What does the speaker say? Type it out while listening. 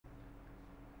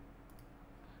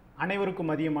அனைவருக்கும்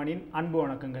மதியமானின் அன்பு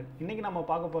வணக்கங்கள். இன்றைக்கி நம்ம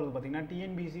பார்க்க போகிறது பார்த்திங்கன்னா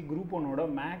TNPSC group 1ஓட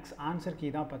maths answer key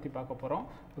தான் பற்றி பார்க்க போகிறோம்.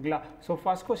 ஓகேங்களா? ஸோ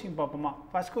ஃபஸ்ட் கொஸ்டின் பார்ப்போமா.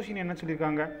 ஃபஸ்ட் கொஸ்டின் என்ன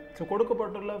சொல்லியிருக்காங்க? ஸோ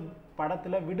கொடுக்கப்பட்டுள்ள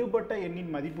படத்தில் விடுபட்ட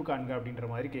எண்ணின் மதிப்பு காண்க அப்படின்ற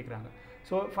மாதிரி கேட்குறாங்க.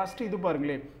 ஸோ ஃபஸ்ட்டு இது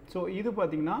பாருங்களேன். ஸோ இது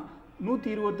பார்த்திங்கன்னா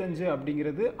 125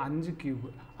 அப்படிங்கிறது 5 கியூபு.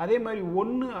 அதே மாதிரி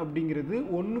 1 அப்படிங்கிறது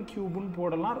 1 கியூபுன்னு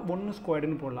போடலாம், 1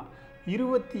 ஸ்கொயர்டுன்னு போடலாம்.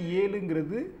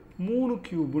 27ங்கிறது 3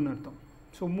 கியூபுன்னு அர்த்தம்.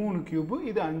 ஸோ 3 கியூபு,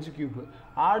 இது 5 கியூபு.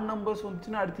 ஆட் நம்பர்ஸ்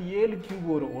வந்துச்சுன்னா அடுத்து 7 கியூப்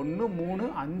வரும். 1 3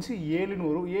 5 7ன்னு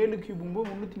வரும். 7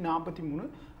 கியூபும்போது 343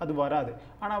 அது வராது.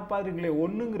 ஆனால் பாருங்களேன்,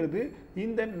 1ங்கிறது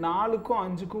இந்த 4க்கும்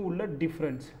 5க்கும் உள்ள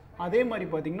டிஃப்ரென்ஸ். அதே மாதிரி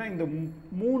பார்த்திங்கன்னா இந்த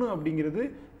 3 அப்படிங்கிறது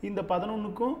இந்த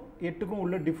 11க்கும் 8க்கும்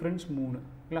உள்ள டிஃப்ரென்ஸ் 3.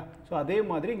 இல்லைங்களா? ஸோ அதே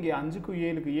மாதிரி இங்கே 5க்கும்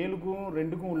 7க்கும் 7க்கும்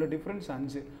 2க்கும் உள்ள டிஃப்ரென்ஸ்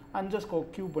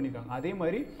 5 கியூப் பண்ணியிருக்காங்க. அதே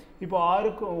மாதிரி இப்போ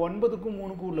 6க்கும் 9க்கும்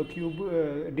 3க்கும் உள்ள கியூபு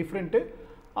டிஃப்ரெண்ட்டு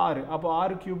 6. அப்போ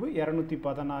 6 கியூபு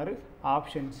 216,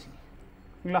 ஆப்ஷன் சி.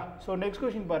 இல்லைங்களா? ஸோ நெக்ஸ்ட்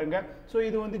கொஸ்டின் பாருங்கள். ஸோ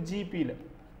இது வந்து ஜிபியில்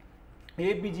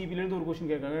ஏபிஜிபியிலேருந்து ஒரு கொஸ்டின்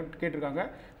கேட்டிருக்காங்க.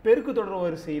 பெருக்கு தொடர்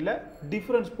வரிசையில்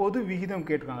டிஃப்ரென்ஸ் பொது விகிதம்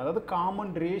கேட்டிருக்காங்க. அதாவது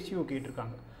காமன் ரேஷியோ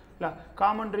கேட்டிருக்காங்க. இல்லை,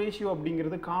 காமன் ரேஷியோ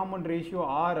அப்படிங்கிறது காமன் ரேஷியோ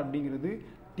ஆர் அப்படிங்கிறது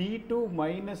D2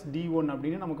 மைனஸ் D1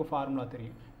 அப்படின்னு நமக்கு ஃபார்முலா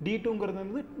தெரியும். D2ங்கிறது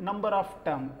வந்து நம்பர் ஆஃப்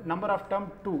டேர்ம்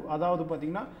 2. அதாவது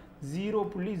பார்த்திங்கன்னா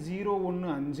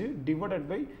 0.015 டிவைடட்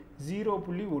பை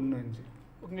 0.15.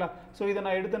 ஓகேங்களா? ஸோ இதை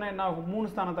நான் எடுத்தேன்னா என்ன ஆகும்? 3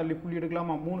 ஸ்தானம் தள்ளி புள்ளி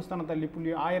எடுக்கலாமா? 3 ஸ்தானம் தள்ளி புள்ளி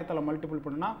 1000ஆல் மல்டிபிள்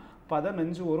பண்ணால்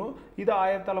 15 வரும். இது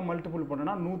 1000ஆல் மல்டிபிள்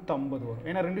பண்ணால் 150 வரும்.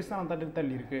 ஏன்னா 2 ஸ்தானம்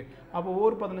தள்ளி இருக்குது. அப்போ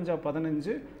ஒரு 15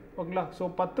 15. ஓகேங்களா? ஸோ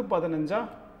 10 15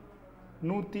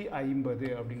 150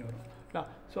 அப்படின்னு வரும்.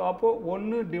 ஸோ அப்போது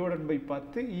 1 டிவைடட் பை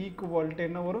 10 ஈக்குவல்ட்டு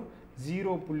என்ன வரும்?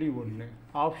 0.1,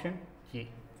 ஆப்ஷன் ஏ.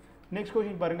 நெக்ஸ்ட்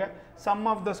கொஸ்டின் பாருங்கள். Some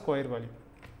of the square value.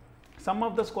 Some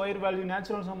of the square value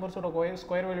natural நம்பர்ஸோட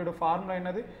square வேல்யூட formula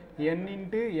என்னது? n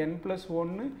 ×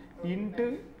 n+1 ×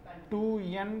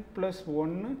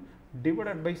 2n+1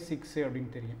 divided by 6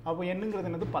 அப்படின்னு தெரியும். அப்போ என்னங்கிறது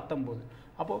என்னது? 19.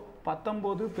 அப்போது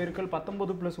 19 பெருக்கல்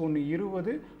 19 + 1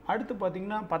 20. அடுத்து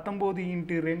பார்த்திங்கன்னா 19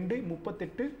 × 2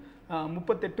 38,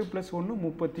 38 + 1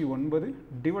 39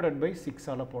 டிவைடட் பை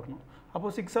 6ஆல் போடணும்.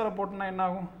 அப்போது 6ஆல் போட்டோம்னா என்ன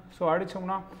ஆகும்? ஸோ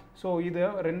அடித்தோம்னா ஸோ இதை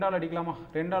 2ஆல் அடிக்கலாமா?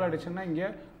 2ஆல் அடிச்சோம்னா இங்கே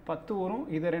 10 வரும்.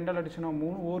 இதை 2ஆல் அடிச்சோன்னா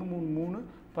 3 1 3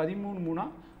 13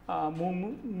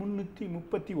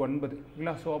 339.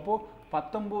 இல்லைங்களா? ஸோ அப்போது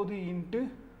 19 ×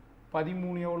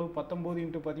 13 எவ்வளோ? 19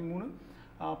 × 13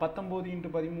 19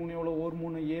 × 13 எவ்வளோ? 1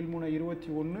 3 7 3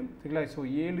 21. சரிங்களா? ஸோ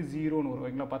 7 0ன்னு வரும்.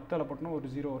 ஓகேங்களா? 10ஆல் போட்டோம்னா ஒரு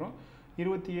 0 வரும்.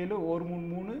 27 1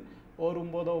 3 1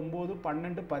 9 9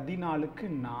 12 14க்கு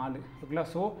 4. ஓகேங்களா?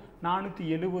 ஸோ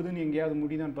 470ன்னு எங்கேயாவது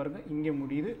முடியுதான்னு பாருங்கள். இங்கே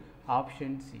முடியுது,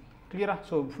 ஆப்ஷன் சி. கிளியரா?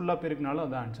 ஸோ ஃபுல்லாக பெருக்குனாலும்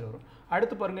அது ஆன்சர் வரும்.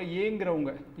 அடுத்து பாருங்கள்,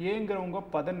 ஏங்கிறவங்க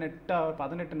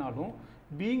 18 நாளும்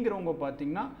பிங்கிறவங்க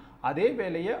பார்த்திங்கன்னா அதே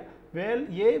வேலையை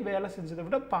ஏ வேலை செஞ்சதை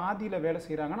விட பாதியில் வேலை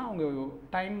செய்கிறாங்கன்னா அவங்க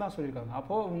டைம் தான் சொல்லியிருக்காங்க.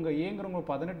 அப்போது அவங்க ஏங்கிறவங்க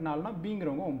 18 நாள்னா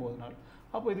பிங்கிறவங்க 9 நாள்.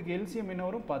 அப்போ இதுக்கு எல்சிஎம் என்ன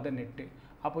வரும்? 18.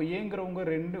 அப்போ ஏங்கிறவங்க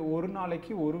ஒரு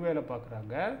நாளைக்கு ஒரு வேலை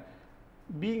பார்க்குறாங்க,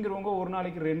 பிங்கிறவங்க ஒரு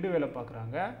நாளைக்கு 2 வேலை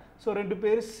பார்க்குறாங்க. ஸோ 2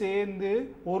 பேர் சேர்ந்து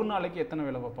ஒரு நாளைக்கு எத்தனை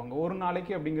வேலை பார்ப்பாங்க? ஒரு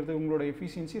நாளைக்கு அப்படிங்கிறது உங்களோட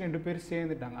எஃபிஷியன்சி 2 பேர்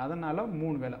சேர்ந்துட்டாங்க. அதனால்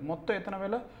 3 வேலை. மொத்தம் எத்தனை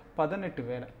வேலை? 18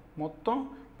 வேலை. மொத்தம்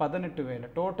 18 வேலை.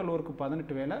 டோட்டல் ஒர்க்கு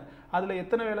 18 வேலை. அதில்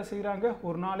எத்தனை வேலை செய்கிறாங்க?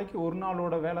 ஒரு நாளைக்கு ஒரு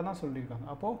நாளோட வேலை தான் சொல்லியிருக்காங்க.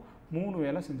 அப்போது 3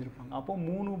 வேலை செஞ்சுருப்பாங்க. அப்போது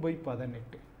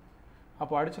 3/18.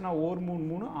 அப்போ அடிச்சுனா 1 3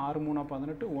 3 6 3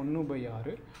 18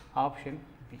 1/6, ஆப்ஷன்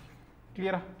பி.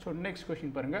 கிளியரா? ஸோ நெக்ஸ்ட்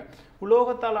கொஸ்டின் பாருங்கள்.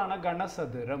 உலோகத்தாலான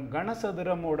கனசதுரம்.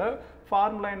 கனசதுரமோட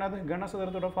ஃபார்முலா என்னது?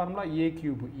 கனசதுரத்தோட formula a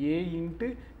cube. a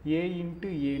 × a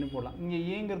போடலாம். இங்கே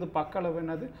ஏங்கிறது பக்க அளவு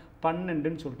என்னது?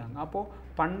 12ன்னு சொல்லிட்டாங்க. அப்போது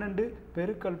 12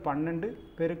 பெருக்கல் 12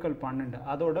 பெருக்கல் 12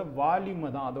 அதோட வால்யூமை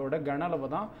தான், அதோட கன அளவை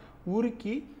தான்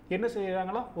உருக்கி என்ன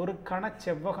செய்கிறாங்களா? ஒரு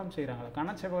கனச்செவ்வகம் செய்கிறாங்களா?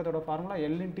 கனச்செவ்வகத்தோட formula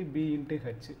L × B ×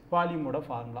 H, வால்யூமோட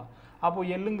formula. அப்போது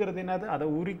எல்லுங்கிறது என்னது? அதை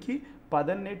உருக்கி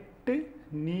 18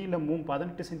 நீளமும்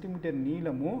 18 சென்டிமீட்டர்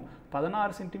நீளமும்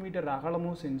 16 சென்டிமீட்டர்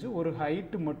அகலமும் செஞ்சு ஒரு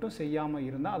ஹைட்டு மட்டும் செய்யாமல்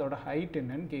இருந்தால் அதோட ஹைட்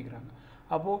என்னன்னு கேட்குறாங்க.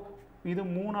 அப்போது இது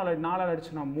 4ஆல்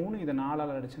அடிச்சுனா 3, இதை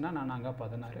 4ஆல் அடிச்சுனா நான்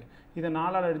 16, இதை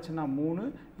 4ஆல் அடிச்சுனா 3,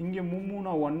 இங்கே 3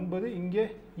 9, இங்கே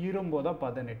 9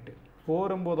 18,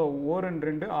 4 9 1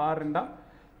 2 6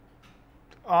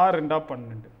 2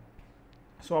 12.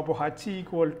 ஸோ அப்போது H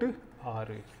 =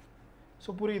 6. So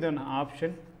புரியுதுண்ணா?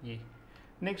 Option A.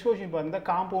 Next question பாருங்கள்.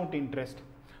 காம்பவுண்ட் இன்ட்ரெஸ்ட்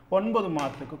 9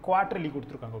 மாதத்துக்கு குவார்டர்லி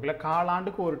கொடுத்துருக்காங்க. ஓகே,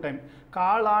 காலாண்டுக்கு ஒரு டைம்.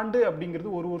 காலாண்டு அப்படிங்கிறது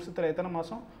ஒரு வருஷத்தில் எத்தனை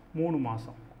மாதம்? 3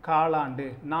 மாதம். காலாண்டு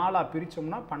 4ஆக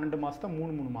பிரித்தோம்னா 12 மாதத்தை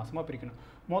 3 மாதமாக பிரிக்கணும்.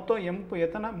 மொத்தம்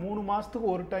எத்தனை? 3 மாதத்துக்கு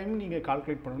ஒரு டைம் நீங்கள்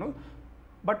கால்குலேட் பண்ணணும்.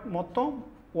 பட் மொத்தம்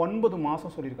 9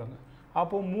 மாதம் சொல்லியிருக்காங்க.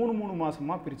 அப்போது 3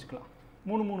 மாதமாக பிரிச்சுக்கலாம்.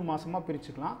 3 மாதமாக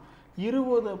பிரிச்சுக்கலாம்.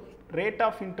 20 ரேட்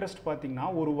ஆஃப் இன்ட்ரெஸ்ட் பார்த்திங்கன்னா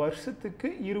ஒரு வருஷத்துக்கு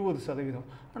 20%.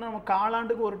 ஆனால் நம்ம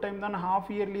காலாண்டுக்கு ஒரு டைம் தானே, ஹாஃப்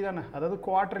இயர்லி தானே, அதாவது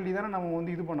குவார்ட்டர்லி தானே நம்ம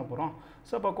வந்து இது பண்ண போகிறோம்.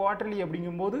 ஸோ அப்போ குவார்ட்டர்லி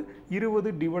அப்படிங்கும்போது 20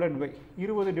 டிவைடட்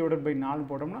பை 4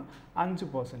 போட்டோம்னா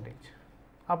 5%.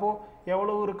 அப்போது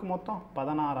எவ்வளோ இருக்குது மொத்தம்?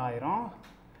 16,000.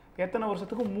 எத்தனை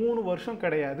வருஷத்துக்கு? 3 வருஷம்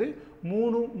கிடையாது,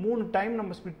 3 டைம்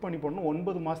நம்ம ஸ்ப்ளிட் பண்ணி போடணும்.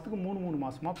 9 மாதத்துக்கு 3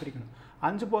 மாதமாக பிரிக்கணும்.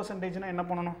 5%னா என்ன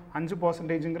பண்ணணும்?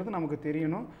 5%ங்கிறது நமக்கு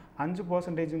தெரியணும்.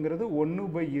 5%ங்கிறது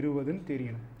 1/20ன்னு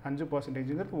தெரியணும்.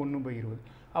 5%ங்கிறது 1/20.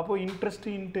 அப்போது interest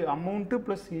into amount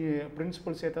plus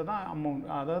principal சேர்த்தா தான் அமௌண்ட்,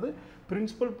 அதாவது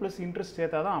பிரின்சிபல் ப்ளஸ் இன்ட்ரெஸ்ட்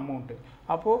சேர்த்தா தான் அமௌண்ட்டு.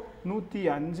 அப்போது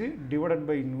 105 divided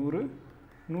by 100,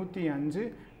 105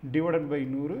 divided by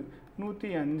 100,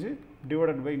 105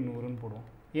 divided by 100ன்னு போடுவோம்.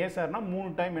 ஏன் சார்னா 3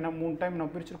 டைம், ஏன்னா 3 டைம்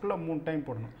நம்ம பிரிச்சிருக்குள்ள 3 டைம்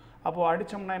போடணும். அப்போது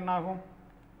அடித்தோம்னா என்ன ஆகும்?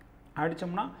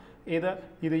 அடித்தோம்னா இது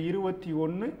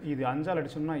 21, இது 5ஆல்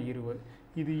அடித்தோம்னா 20,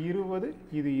 இது 20,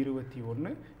 இது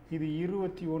 21, இது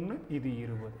 21, இது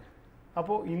 20.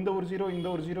 அப்போது இந்த ஒரு 0, இந்த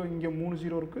ஒரு 0, இங்கே 3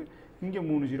 0 இருக்குது, இங்கே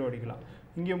 3 0 அடிக்கலாம்.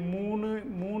 இங்கே 3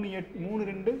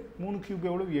 2 3 கியூப்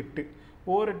எவ்வளோ? 8.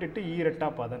 1 8 ஈரெட்டா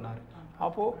 16.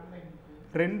 அப்போது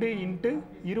 2 இன்ட்டு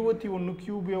 21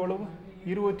 கியூப் எவ்வளவு?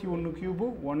 21 கியூபு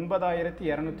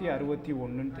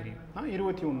 9261ன்னு தெரியும்.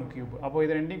 21 கியூபு. அப்போது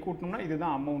இது ரெண்டையும் கூட்டணும்னா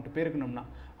இதுதான் அமௌண்ட் பெருக்கணும்னா.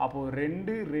 அப்போது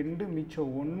 2 2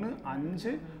 மிச்சம் 1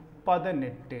 5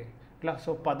 18 இல்லை.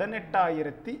 ஸோ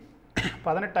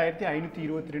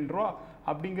 18,522 ரூபா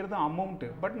அப்படிங்கிறது அமௌண்ட்டு.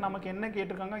 பட் நமக்கு என்ன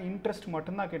கேட்டிருக்காங்க? இன்ட்ரெஸ்ட்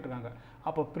மட்டும்தான் கேட்டிருக்காங்க.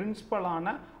 அப்போ பிரின்சிபலான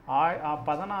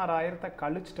 16,000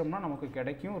 கழிச்சிட்டோம்னா நமக்கு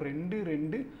கிடைக்கும் 2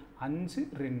 2 5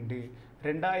 2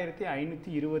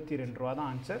 2,522 ரூபா தான்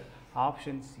ஆன்சர்,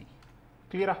 ஆப்ஷன் சி.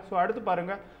 கிளியரா? ஸோ அடுத்து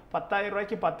பாருங்கள், 10,000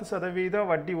 ரூபாய்க்கு 10%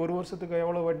 வட்டி, ஒரு வருஷத்துக்கு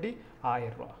எவ்வளோ வட்டி?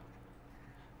 1000 ரூபா.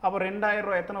 அப்போ 2,000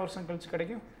 ரூபா எத்தனை வருஷம் கழிச்சு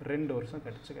கிடைக்கும்? 2 வருஷம்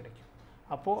கழிச்சு கிடைக்கும்.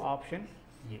 அப்போது ஆப்ஷன்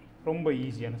ஏ. ரொம்ப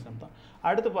ஈஸியான சம் தான்.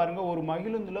 அடுத்து பாருங்கள், ஒரு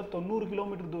மகிழுந்தில் 90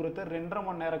 கிலோமீட்டர் தூரத்தை 2.5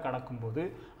 மணி நேரம் கடக்கும்போது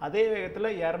அதே வேகத்தில்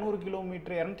 200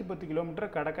 கிலோமீட்டர் 210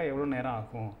 கிலோமீட்டர் கடக்க எவ்வளோ நேரம்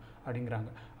ஆகும் அப்படிங்கிறாங்க.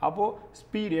 அப்போது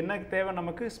ஸ்பீடு என்ன தேவை?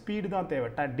 நமக்கு ஸ்பீடு தான் தேவை.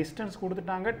 டிஸ்டன்ஸ்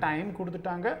கொடுத்துட்டாங்க, டைம்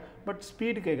கொடுத்துட்டாங்க, பட்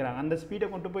ஸ்பீடு கேட்குறாங்க. அந்த ஸ்பீடை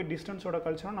கொண்டு போய் டிஸ்டன்ஸோட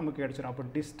கழிச்சோன்னா நமக்கு கிடச்சிடும். அப்போ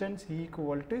distance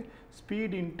equal to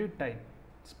speed into time,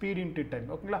 speed into time.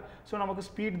 ஓகேங்களா? ஸோ நமக்கு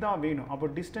ஸ்பீட் தான் வேணும். அப்போ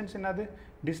டிஸ்டன்ஸ் என்னது?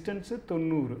 டிஸ்டன்ஸு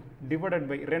 90 டிவைடட்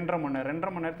பை 2.5 மணி நேரம்.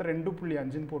 2.5 மணி நேரத்தில்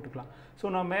 2.5ன்னு போட்டுக்கலாம். ஸோ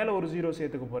நான் மேலே ஒரு 0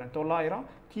 சேர்த்துக்க போகிறேன். 900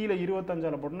 கீழே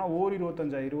 25ஆல் போட்டோம்னா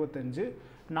 25 25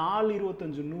 4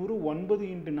 25 100 9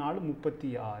 இன்ட்டு 4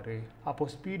 36.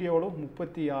 அப்போது ஸ்பீடு எவ்வளோ?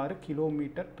 36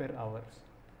 கிலோமீட்டர் பெர் ஹவர்ஸ்.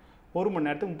 1 மணி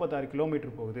நேரத்துக்கு 36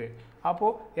 கிலோமீட்டர் போகுது.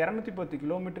 அப்போது 210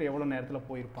 கிலோமீட்டர் எவ்வளோ நேரத்தில்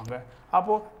போயிருப்பாங்க?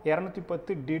 அப்போது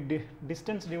 210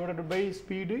 distance divided by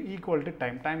speed equal to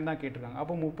time. Time தான் கேட்டிருக்காங்க.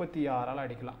 அப்போ 36ஆல்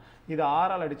அடிக்கலாம். இது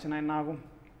 6ஆல் அடிச்சுன்னா என்ன ஆகும்?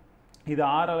 இது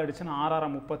 6ஆல் அடிச்சுன்னா 6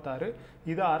 36,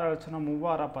 இது 6ஆல் அடிச்சுன்னா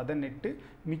 3 18,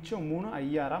 மிச்சம் 3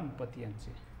 5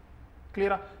 35.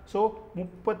 கிளியரா? ஸோ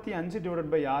 35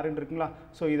 டிவைடட் பை 6 இருக்குங்களா?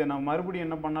 ஸோ இதை நான் மறுபடியும்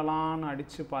என்ன பண்ணலான்னு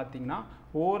அடித்து பார்த்தீங்கன்னா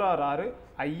 1 6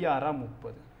 5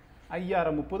 30,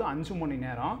 5 30 5 மணி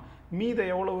நேரம். மீத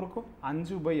எவ்வளோ இருக்கும்?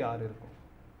 5/6 இருக்கும்.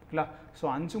 ஓகேங்களா? ஸோ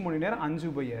 5 மணி நேரம்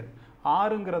 5/6.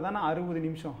 6ங்கிறதான 60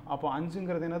 நிமிஷம். அப்போ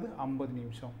 5ங்கிறது என்னது? 50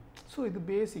 நிமிஷம். ஸோ இது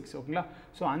பேசிக்ஸ். ஓகேங்களா?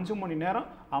 ஸோ 5 மணி நேரம்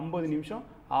 50 நிமிஷம்,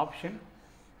 ஆப்ஷன்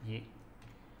ஏ.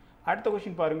 அடுத்த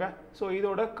கொஸ்டின் பாருங்கள். ஸோ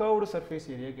இதோட கர்வ்டு சர்ஃபேஸ்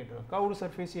ஏரியா கேட்டுருவோம். Curved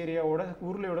surface ஏரியாவோட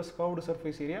உருளையோட curved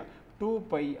surface area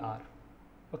 2πr.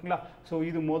 ஓகேங்களா? ஸோ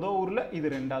இது மொதல் ஊரில், இது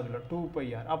ரெண்டாவதுல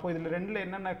 2πr. அப்போ இதில் ரெண்டில்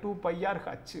என்னென்ன? 2πr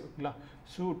H. ஓகேங்களா?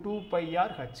 So 2πr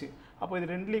H. அப்போ இது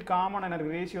ரெண்டுலேயும் காமன் எனக்கு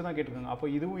ரேஷியோ தான் கேட்டிருக்காங்க. அப்போ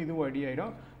இதுவும் அடி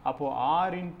ஆகிடும். அப்போது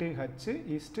r into H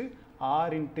is to r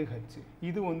into H.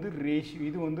 இது வந்து ரேஷியோ,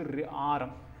 இது வந்து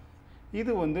ஆரம்,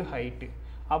 இது வந்து ஹைட்டு.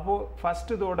 அப்போது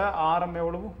ஃபஸ்ட்டு இதோட ஆரம்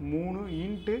எவ்வளவு? 3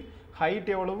 இன்ட்டு ஹைட்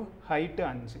எவ்வளவு? ஹைட்டு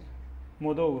 5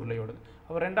 மொதல் உருளையோடது.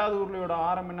 அப்போ ரெண்டாவது உருளையோட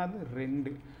ஆரம் என்னது?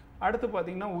 2. அடுத்து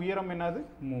பார்த்திங்கன்னா உயரம் என்னது?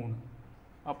 3.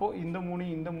 அப்போது இந்த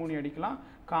 3 அடிக்கலாம்.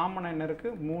 காமன் என்ன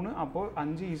இருக்குது? 3. அப்போது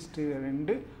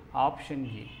 5:2, option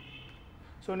A.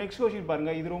 So next question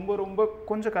பாருங்கள். இது ரொம்ப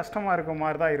கொஞ்சம் கஷ்டமாக இருக்க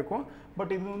மாதிரி தான் இருக்கும்.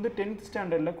 பட் இது வந்து 10th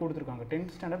ஸ்டாண்டர்டில் கொடுத்துருக்காங்க.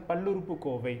 10th ஸ்டாண்டர்ட்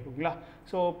பல்லுறுப்புக்கோவை. ஓகேங்களா?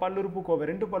 ஸோ பல்லுறுப்புக்கோவை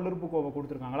 2 பல்லுறுப்புக்கோவை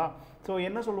கொடுத்துருக்காங்களா? ஸோ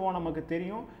என்ன சொல்லுவோம்? நமக்கு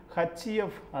தெரியும்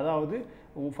ஹெச்எஃப், அதாவது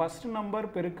ஃபஸ்ட் நம்பர்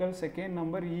பெருக்கல் second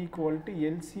number equal to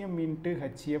LCM into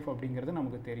HF அப்படிங்கிறது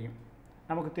நமக்கு தெரியும்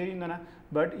தானே.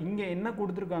 பட் இங்கே என்ன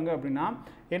கொடுத்துருக்காங்க அப்படின்னா,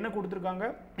 என்ன கொடுத்துருக்காங்க?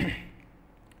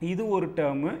 இது ஒரு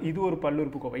டேர்மு, இது ஒரு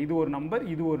பல்லுறுப்புக்கோவை, இது ஒரு நம்பர்,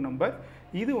 இது ஒரு நம்பர்,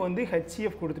 இது வந்து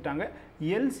ஹெச்எஃப் கொடுத்துட்டாங்க,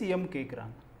 எல்சிஎம்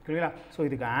கேட்குறாங்க. ஓகேங்களா? ஸோ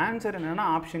இதுக்கு ஆன்சர் என்னென்னா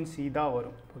ஆப்ஷன் சி தான்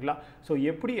வரும். ஓகேங்களா? ஸோ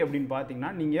எப்படி அப்படின்னு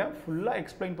பார்த்தீங்கன்னா, நீங்கள் ஃபுல்லாக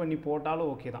எக்ஸ்பிளைன் பண்ணி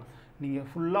போட்டாலும் ஓகே தான். நீங்கள்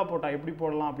ஃபுல்லாக போட்டால் எப்படி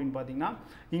போடலாம் அப்படின்னு பார்த்தீங்கன்னா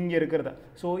இங்கே இருக்கிறத.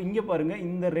 ஸோ இங்கே பாருங்கள்,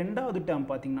 இந்த ரெண்டாவது டேர்ம்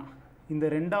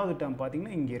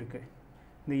பார்த்தீங்கன்னா இங்கே இருக்குது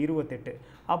இந்த 28.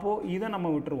 அப்போது இதை நம்ம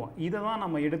விட்டுருவோம். இதை தான்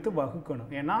நம்ம எடுத்து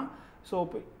வகுக்கணும். ஏன்னா ஸோ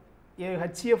இப்போ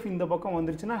ஹெச்எஃப் இந்த பக்கம்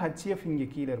வந்துருச்சுன்னா ஹெச்எஃப் இங்கே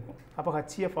கீழே இருக்கும். அப்போ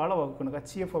ஹெச்எஃபால் வகுக்கணும்.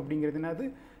 ஹெச்எஃப் அப்படிங்கிறது என்னது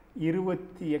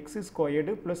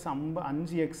 20x² ப்ளஸ்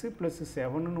 5x ப்ளஸ்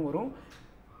 7ன்னு வரும்.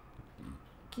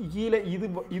 கீழே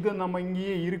இது நம்ம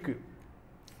இங்கேயே இருக்குது.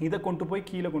 இதை கொண்டு போய்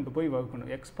கீழே கொண்டு போய்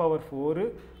வகுக்கணும். x⁴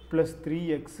 plus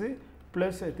 3x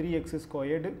plus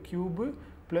 3x² cube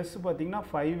plus பார்த்திங்கன்னா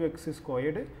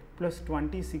 5x² ப்ளஸ்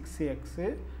 26x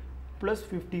ப்ளஸ்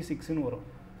 56ன்னு வரும்.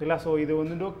 ஓகேங்களா? ஸோ இது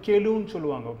வந்து கெழுன்னு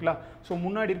சொல்லுவாங்க. ஓகேங்களா? ஸோ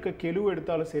முன்னாடி இருக்க கெழு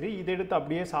எடுத்தாலும் சரி, இதை எடுத்து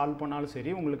அப்படியே சால்வ் பண்ணாலும்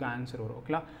சரி உங்களுக்கு ஆன்சர் வரும்.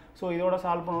 ஓகேங்களா? ஸோ இதோட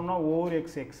சால்வ் பண்ணோம்னா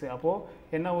 4xx. அப்போது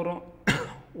என்ன வரும்?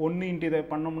 1 இன்ட்டு இதை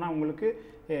பண்ணோம்னா உங்களுக்கு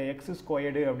x²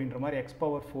 அப்படின்ற மாதிரி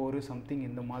x⁴ சம்திங்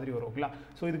இந்த மாதிரி வரும். ஓகேங்களா?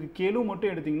 ஸோ இதுக்கு கெழு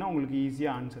மட்டும் எடுத்திங்கன்னா உங்களுக்கு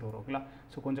ஈஸியாக ஆன்சர் வரும். ஓகேங்களா?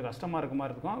 ஸோ கொஞ்சம் கஷ்டமாக இருக்க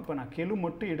மாதிரி இருக்கும். இப்போ நான் கெழு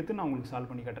மட்டும் எடுத்து நான் உங்களுக்கு சால்வ்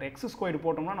பண்ணி காட்டுறேன். x²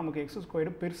 போட்டோம்னா நமக்கு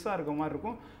x² பெருசாக இருக்க மாதிரி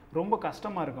இருக்கும், ரொம்ப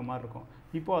கஷ்டமாக இருக்க மாதிரி இருக்கும்.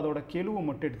 இப்போது அதோட கெழுவை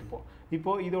மட்டும் எடுத்துப்போம்.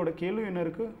 இப்போது இதோட கெழு என்ன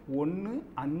இருக்குது? 1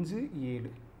 5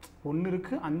 7. 1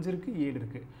 இருக்குது, 5 இருக்குது, 7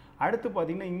 இருக்குது. அடுத்து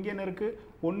பார்த்திங்கன்னா இங்கே என்ன இருக்குது?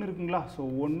 1 இருக்குங்களா? ஸோ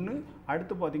 1,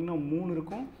 அடுத்து பார்த்திங்கன்னா 3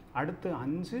 இருக்கும், அடுத்து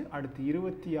 5, அடுத்து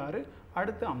 26,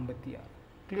 அடுத்து 56.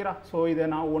 கிளியரா? ஸோ இதை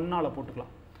நான் 1ஆல்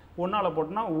போட்டுக்கலாம். 1ஆல்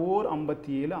போட்டோன்னா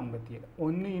 57 57.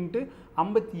 1 இன்ட்டு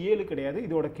 57 கிடையாது,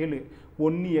 இதோட கெழு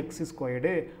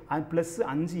 1x² அது ப்ளஸ்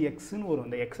 5xன்னு வரும்.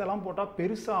 இந்த எக்ஸெல்லாம் போட்டால்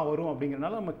பெருசாக வரும்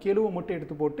அப்படிங்கிறனால நம்ம கெழுவை மட்டும்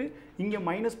எடுத்து போட்டு இங்கே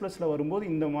மைனஸ் ப்ளஸில் வரும்போது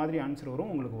இந்த மாதிரி ஆன்சர்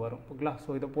வரும், உங்களுக்கு வரும். ஓகேங்களா? ஸோ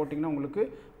இதை போட்டிங்கன்னா உங்களுக்கு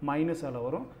மைனஸால்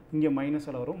வரும், இங்கே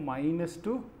மைனஸால் வரும்,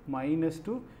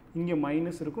 -2 இங்கே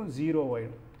மைனஸ் இருக்கும், 0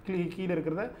 ஆகிடும். கீழே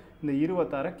இருக்கிறத இந்த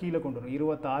 26 கீழே கொண்டு வரும்.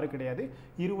 26 கிடையாது,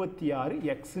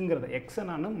 26xங்கிறத எக்ஸை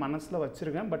நான் மனசில்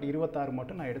வச்சுருக்கேன், பட் 26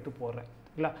 மட்டும் நான் எடுத்து போடுறேன்.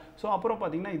 இல்லைங்களா? ஸோ அப்புறம்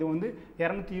பார்த்தீங்கன்னா இது வந்து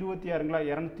 226ங்களா?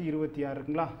 226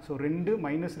 இருக்குங்களா? ஸோ 2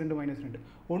 -2 -2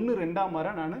 1 2ஆம்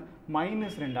வர நான்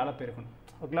 -2ஆல் பெருக்கணும்.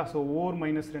 ஓகேங்களா? ஸோ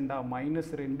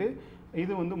 -2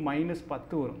 இது வந்து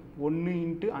 -10 வரும். 1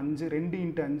 இன்ட்டு 5 2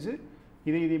 இன்ட்டு 5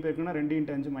 இதை பெருக்குன்னா 2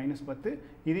 இன்ட்டு 5 -10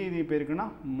 இதை பெருக்குன்னா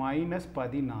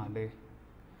 -14.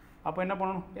 அப்போ என்ன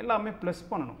பண்ணணும்? எல்லாமே ப்ளஸ்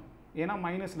பண்ணணும். ஏன்னா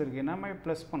மைனஸில் இருக்குது, எல்லாமே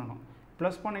ப்ளஸ் பண்ணணும்.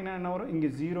 ப்ளஸ் பண்ணிங்கன்னா என்ன வரும்? இங்கே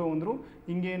 0 வந்துடும்.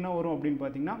 இங்கே என்ன வரும் அப்படின்னு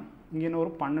பார்த்தீங்கன்னா இங்கே என்ன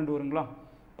வரும்? 12 வருங்களா?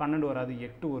 12 வராது,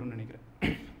 8 வரும்னு நினைக்கிறேன்.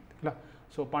 ஓகேங்களா?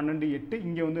 ஸோ 12 8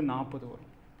 இங்கே வந்து 40 வரும்.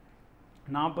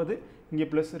 40 இங்கே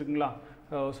ப்ளஸ் இருக்குங்களா?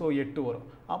 ஸோ 8 வரும்.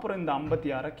 அப்புறம் இந்த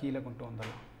 56 கீழே கொண்டு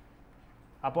வந்துடலாம்.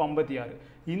 அப்போ 56.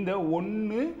 இந்த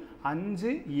 1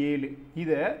 5 7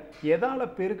 இதை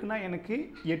எதால் பெருக்குனா எனக்கு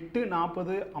 8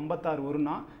 40 56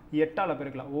 வரும்னா 8ஆல்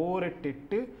பெருக்கலாம். 8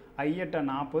 8 8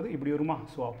 40 இப்படி வருமா?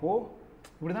 ஸோ அப்போது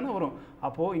இப்படி தானே வரும்.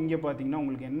 அப்போது இங்கே பார்த்தீங்கன்னா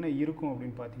உங்களுக்கு என்ன இருக்கும்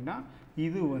அப்படின்னு பார்த்தீங்கன்னா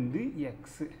இது வந்து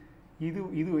எக்ஸு, இது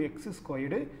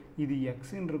x², இது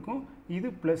எக்ஸுன்னு இருக்கும், இது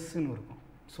ப்ளஸ்ன்னு இருக்கும்.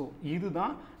 ஸோ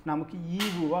இதுதான் நமக்கு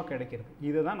ஈவுவாக கிடைக்கிறது.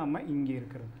 இதை தான் நம்ம இங்கே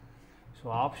இருக்கிறது. ஸோ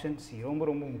ஆப்ஷன் சி ரொம்ப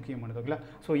ரொம்ப முக்கியமானது. ஓகேங்களா?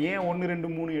 ஸோ ஏன் 1 2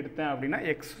 3 எடுத்தேன் அப்படின்னா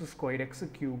x²,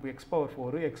 x³ x⁴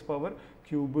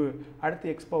 x⁴, அடுத்து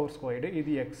x⁴,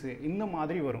 இது x இந்த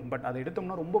மாதிரி வரும். பட் அதை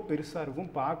எடுத்தோம்னா ரொம்ப பெருசாக இருக்கும்,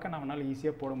 பார்க்க நம்மளால்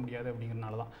ஈஸியாக போட முடியாது.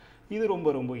 அப்படிங்கிறனால தான் இது ரொம்ப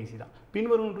ரொம்ப ஈஸி தான்.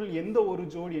 பின்வருவற்றில் எந்த ஒரு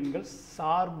ஜோடி எண்கள்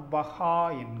சார்பகா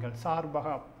எண்கள்?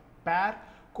 சார்பகா பேர்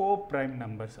கோ ப்ரைம்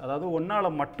நம்பர்ஸ், அதாவது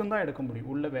 1ஆல் மட்டும்தான் எடுக்க முடியும்,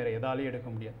 உள்ள வேறு எதாலையும் எடுக்க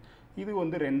முடியாது. இது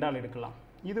வந்து 2ஆல் எடுக்கலாம்,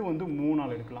 இது வந்து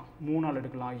 3ஆல் எடுக்கலாம், 3ஆல்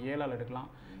எடுக்கலாம், 7ஆல் எடுக்கலாம்.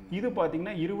 இது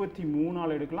பார்த்திங்கன்னா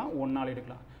 23ஆல் எடுக்கலாம், 1ஆல்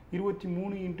எடுக்கலாம்.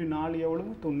 23 × 4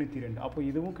 எவ்வளவு? 92. அப்போ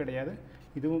இதுவும் கிடையாது,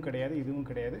 இதுவும் கிடையாது, இதுவும்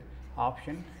கிடையாது.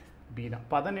 ஆப்ஷன் பி தான்.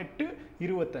 18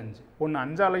 25 ஒன்று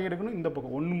 5ஆலையும் எடுக்கணும், இந்த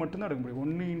பக்கம் 1 மட்டும்தான் எடுக்க முடியும்.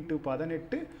 1 ×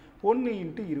 18 1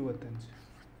 × 25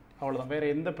 அவ்வளோதான். வேறு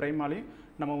எந்த ப்ரைமாலையும்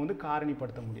நம்ம வந்து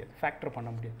காரணிப்படுத்த முடியாது, ஃபேக்டர் பண்ண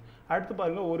முடியாது. அடுத்து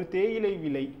பாருங்கள், ஒரு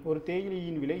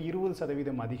தேயிலையின் விலை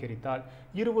 20% அதிகரித்தால்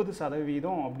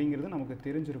 20% அப்படிங்கிறது நமக்கு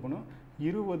தெரிஞ்சிருக்கணும்.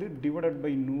 20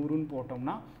 / 100ன்னு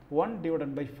போட்டோம்னா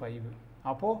 1/5.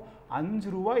 அப்போது 5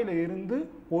 ரூபாயில இருந்து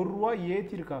 1 ரூபாய்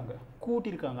ஏற்றிருக்காங்க,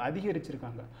 கூட்டியிருக்காங்க,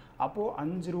 அதிகரிச்சிருக்காங்க. அப்போது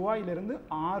 5 ரூபாயிலிருந்து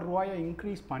 6 ரூபாயை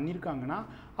இன்க்ரீஸ் பண்ணியிருக்காங்கன்னா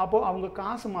அப்போது அவங்க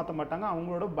காசு மாற்ற மாட்டாங்க,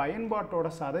 அவங்களோட பயன்பாட்டோட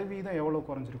சதவீதம் எவ்வளோ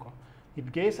குறைஞ்சிருக்கும்.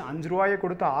 இன்கேஸ் 5 ரூபாயை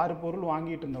கொடுத்து 6 பொருள்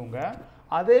வாங்கிட்டு இருந்தவங்க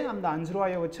அதே அந்த 5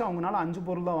 ரூபாயை வச்சு அவங்களால 5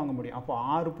 பொருள் தான் வாங்க முடியும். அப்போ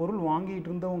 6 பொருள் வாங்கிட்டு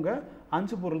இருந்தவங்க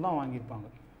 5 பொருள் தான் வாங்கியிருப்பாங்க.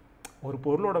 ஒரு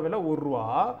பொருளோட விலை 1 ரூபா,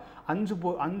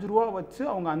 5 ரூபா வச்சு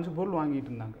அவங்க 5 பொருள்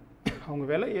வாங்கிட்டு இருந்தாங்க. அவங்க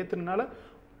விலை ஏற்றுனால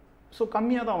ஸோ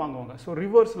கம்மியாக தான் வாங்குவாங்க. ஸோ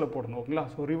ரிவர்ஸில் போடணும். ஓகேங்களா?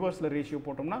 ஸோ ரிவர்ஸில் ரேஷியோ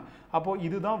போட்டோம்னா அப்போது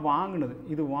இதுதான் வாங்கினது,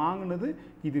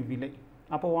 இது விலை.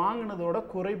 அப்போ வாங்கினதோட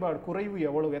குறைவு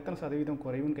எவ்வளோ, எத்தனை சதவீதம்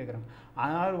குறைவுன்னு கேட்குறாங்க.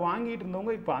 6 வாங்கிட்டு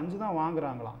இருந்தவங்க இப்போ 5 தான்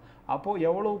வாங்குறாங்களாம். அப்போது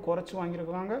எவ்வளவு குறைச்சி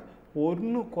வாங்கியிருக்காங்க?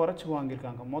 1 குறைச்சி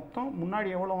வாங்கியிருக்காங்க. மொத்தம் முன்னாடி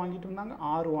எவ்வளோ வாங்கிட்டு இருந்தாங்க?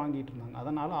 6 வாங்கிட்டு இருந்தாங்க.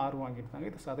 அதனால் 6 வாங்கிட்டு இருந்தாங்க.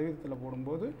 இது சதவீதத்தில்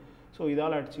போடும்போது ஸோ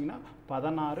இதால் அடிச்சிங்கன்னா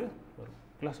 16 வரும்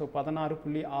இல்லை. ஸோ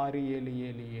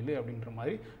 16.67777 அப்படின்ற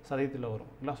மாதிரி சதவீதத்தில்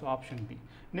வரும் இல்லை. So option B.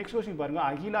 Next question பாருங்கள்.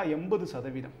 அகிலா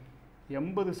 80%.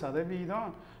 80%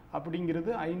 அப்படிங்கிறது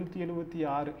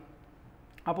 576.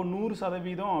 அப்போ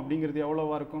 100% அப்படிங்கிறது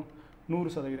எவ்வளோவா இருக்கும்?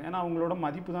 100%. ஏன்னா அவங்களோட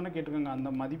மதிப்பு தானே கேட்டிருக்காங்க. அந்த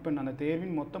மதிப்பெண், அந்த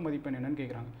தேர்வின் மொத்த மதிப்பெண் என்னன்னு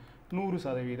கேட்குறாங்க.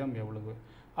 100% எவ்வளவு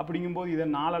அப்படிங்கும்போது இதை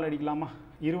 4ஆல் அடிக்கலாமா?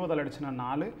 20ஆல் அடிச்சுன்னா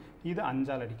 4, இது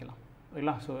 5ஆல் அடிக்கலாம்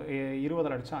இல்லை. ஸோ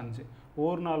 20ஆல் அடித்தா 5,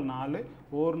 ஒரு நாள் 4,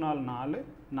 ஒரு நாள் 4,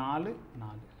 4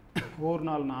 4, ஒரு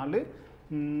நாள் 4,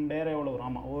 வேறு எவ்வளோ வரும்?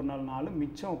 ஆமாம், ஒரு நாள் 4,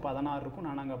 மிச்சம் 16 இருக்கும்.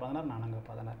 நானாங்க 16, நானாங்க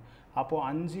 16. அப்போது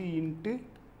 5 ×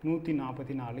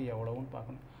 144 எவ்வளோன்னு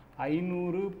பார்க்கணும்.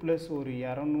 500 + ஒரு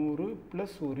 200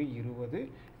 + ஒரு 20,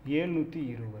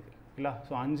 720 இல்லை.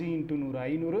 ஸோ 5 × 100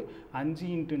 500, 5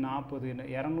 × 40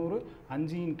 200,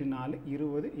 5 × 4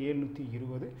 20,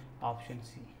 720. Option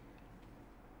C.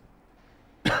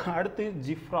 அடுத்து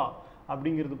ஜிஃப்ரா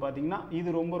அப்படிங்கிறது பார்த்தீங்கன்னா இது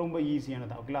ரொம்ப ரொம்ப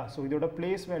ஈஸியானது ஓகேங்களா. ஸோ இதோட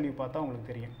பிளேஸ் வேல்யூ பார்த்தா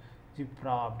உங்களுக்கு தெரியும்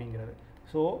ஜிஃப்ரா அப்படிங்கிறது.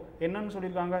 ஸோ என்னன்னு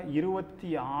சொல்லியிருக்காங்க?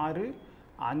 26,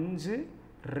 5,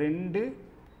 2,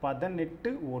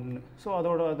 18, 1. ஸோ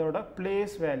அதோட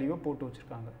பிளேஸ் வேல்யூவை போட்டு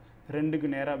வச்சுருக்காங்க. 2க்கு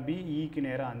நேராக பி, ஈக்கு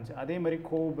நேராக 5. அதே மாதிரி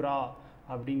கோப்ரா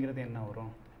அப்படிங்கிறது என்ன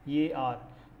வரும்? ஏஆர்,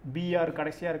 பிஆர்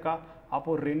கடைசியாக இருக்கா?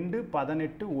 அப்போது 2,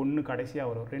 18, 1 கடைசியாக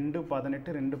வரும். 2, 18,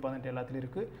 2, 18 எல்லாத்துலேயும்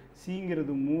இருக்குது.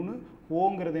 சிங்கிறது 3,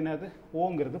 ஓங்கிறது என்னது?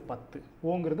 ஓங்கிறது 10,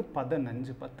 ஓங்கிறது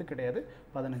 15, 10 கிடையாது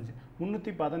 15.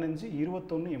 315,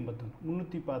 21, 81,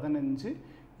 315,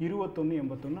 21,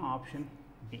 81. Option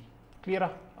B.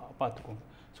 கிளியராக பார்த்துக்கோங்க.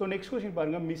 ஸோ நெக்ஸ்ட் கொஸ்டின்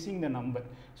பாருங்கள். Missing the number.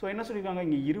 ஸோ என்ன சொல்லியிருக்காங்க?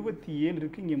 இங்கே 27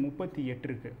 இருக்குது, இங்கே 38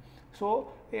 இருக்குது. ஸோ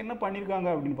என்ன பண்ணியிருக்காங்க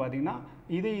அப்படின்னு பார்த்தீங்கன்னா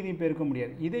இதையும் பெருக்க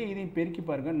முடியாது. இதையும் பெருக்கி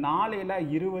பாருங்கள். 4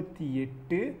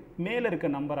 28 மேலே இருக்க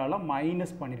நம்பரால்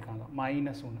மைனஸ் பண்ணியிருக்காங்க,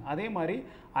 -1. அதே மாதிரி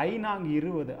I4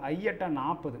 20, I8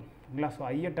 40 இல்லைங்களா. So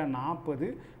I8 40,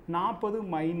 40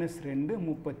 -2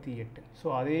 38. ஸோ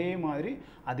அதே மாதிரி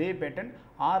அதே பேட்டர்ன்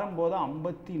ஆரம்போது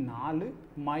 54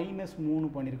 -3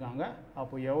 பண்ணியிருக்காங்க.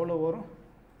 அப்போ எவ்வளோ வரும்?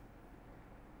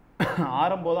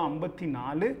 ஆரம்போது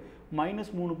 54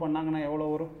 -3 பண்ணாங்கன்னா எவ்வளோ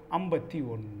வரும்?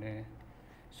 51.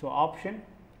 So option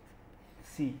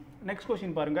C. Next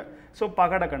question பாருங்கள். ஸோ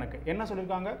பகட கணக்கு என்ன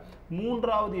சொல்லியிருக்காங்க?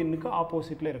 3வது எண்ணுக்கு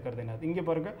ஆப்போசிட்டில் இருக்கிறது என்னது? இங்கே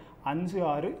பாருங்கள் 5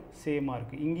 6 சேமாக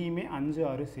இருக்குது, இங்கேயுமே 5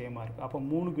 6 சேமாக இருக்குது. அப்போ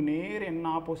 3க்கு நேர் என்ன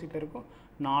ஆப்போசிட்டில் இருக்கும்?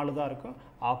 4 தான் இருக்கும்.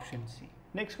 Option C.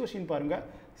 நெக்ஸ்ட் கொஸ்டின் பாருங்கள்.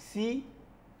 சி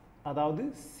அதாவது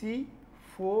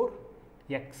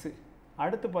C4x.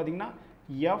 அடுத்து பார்த்தீங்கன்னா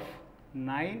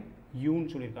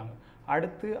F9Uன்னு சொல்லியிருக்காங்க.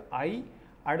 அடுத்து I,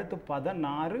 அடுத்து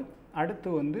 16, அடுத்து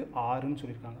 6ன்னு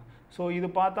சொல்லியிருக்காங்க. ஸோ இது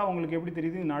பார்த்தா உங்களுக்கு எப்படி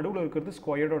தெரியுது? நடுவில் இருக்கிறது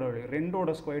ஸ்கொயர்டோட வேல்யூ.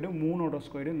 2ஓட ஸ்கொயர்டு, 3ஓட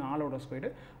ஸ்கொயர்டு, 4ஓட ஸ்கொயர்டு,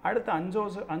 அடுத்து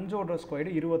 5ஓட ஸ்கொயர்டு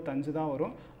 25 தான்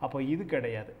வரும். அப்போ இது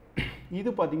கிடையாது. இது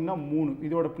பார்த்திங்கன்னா 3,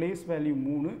 இதோட பிளேஸ் வேல்யூ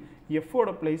 3, எஃபோட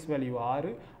பிளேஸ் வேல்யூ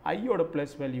 6, ஐயோட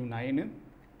பிளேஸ் வேல்யூ 9.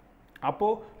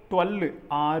 அப்போது 12,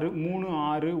 6, 3,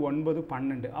 6, 9,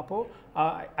 12. அப்போது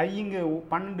ஐங்க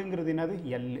 12ங்கிறது என்னது?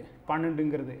 எல்.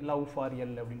 12ங்கிறது லவ் ஃபார்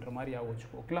எல் அப்படின்ற மாதிரி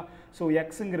வச்சுக்கோ ஓகேங்களா. ஸோ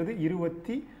எக்ஸுங்கிறது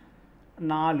 24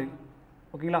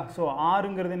 ஓகேங்களா. ஸோ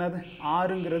 6ங்கிறது என்னது?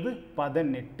 6ங்கிறது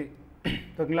 18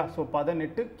 ஓகேங்களா. ஸோ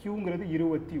 18, Qங்கிறது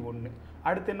 21.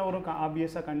 அடுத்து என்ன வரும்?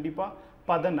 ஆப்வியஸாக கண்டிப்பாக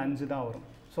 15 தான் வரும்.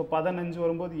 ஸோ 15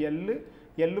 வரும்போது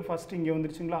எல் ஃபஸ்ட்டு இங்கே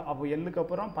வந்துருச்சுங்களா. அப்போ எல்லுக்கு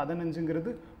அப்புறம்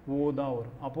 15ங்கிறது ஓ தான்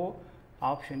வரும். அப்போது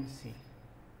option C.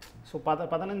 So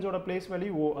 15ஓட place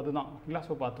value ஓ, அதுதான் ஓகேங்களா.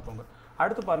 ஸோ பார்த்துக்கோங்க.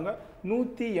 அடுத்து பாருங்கள்.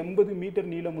 180 மீட்டர்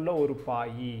நீளமுள்ள ஒரு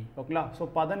பாயி ஓகேங்களா. ஸோ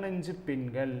 15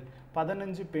 பெண்கள்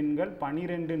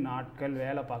 12 நாட்கள்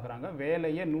வேலை பார்க்குறாங்க.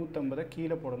 வேலையை 150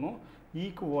 கீழே போடணும்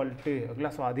ஈக்குவல்ட்டு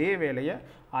ஓகேங்களா. ஸோ அதே வேலையை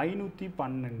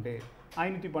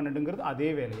 512ங்கிறது அதே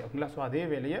வேலையை ஓகேங்களா. ஸோ அதே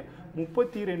வேலையை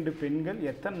 32 பெண்கள்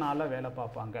எத்தனை நாளாக வேலை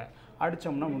பார்ப்பாங்க?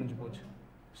 அடித்தோம்னா முடிஞ்சு போச்சு.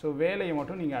 ஸோ வேலையை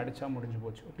மட்டும் நீங்கள் அடித்தா முடிஞ்சு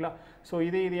போச்சு ஓகேங்களா. ஸோ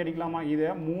இதை அடிக்கலாமா? இதை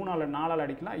 3ஆல் 4ஆல்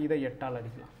அடிக்கலாம், இதை 8ஆல்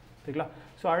அடிக்கலாம் ஓகேங்களா.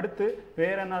 ஸோ அடுத்து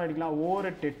வேறு என்ன அடிக்கலாம்? 4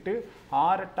 8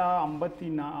 6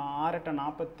 8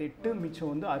 48, மிச்சம்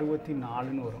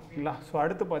 64ன்னு வரும் ஓகேங்களா. ஸோ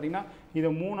அடுத்து பார்த்தீங்கன்னா இதை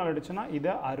 3ஆல் அடிச்சோன்னா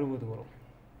இதை 60 வரும்,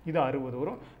 இது 60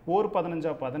 வரும்.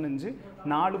 15 15,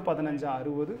 4 15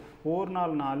 60, 1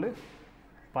 4 4,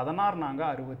 16 நாங்கள்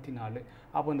 64.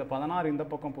 அப்போ இந்த 16 இந்த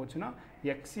பக்கம் போச்சுன்னா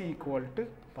x =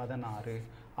 16.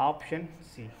 Option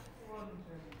C.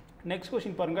 Next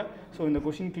question பாருங்கள். ஸோ இந்த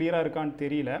கொஷின் கிளியராக இருக்கான்னு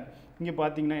தெரியல. இங்கே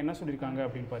பார்த்தீங்கன்னா என்ன சொல்லியிருக்காங்க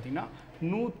அப்படின்னு பார்த்தீங்கன்னா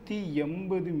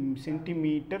 180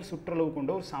 சென்டிமீட்டர் சுற்றளவு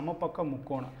கொண்ட ஒரு சமபக்க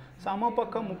முக்கோணம்.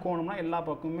 சமபக்க முக்கோணம்னா எல்லா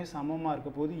பக்கமுமே சமமாக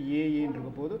இருக்க போது ஏன்னு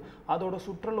இருக்க போது அதோட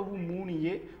சுற்றளவு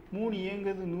 3A.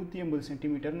 3Aங்கிறது 180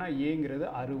 சென்டிமீட்டர்னா ஏங்கிறது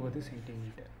 60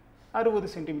 சென்டிமீட்டர். 60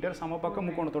 சென்டிமீட்டர் சமபக்க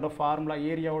முக்கோணத்தோட ஃபார்முலா,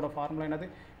 ஏரியாவோட ஃபார்முலா என்னது?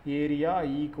 Area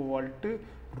equal to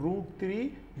 √3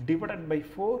 divided by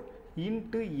 4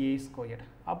 into A square.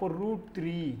 அப்போ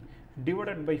 √3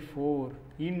 டிவைடட் பை 4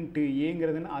 இன்ட்டு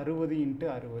ஏங்கிறதுன்னு 60 இன்ட்டு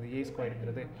 60 ஏ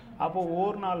ஸ்கொயருங்கிறது. அப்போ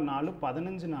ஒரு நாள் 4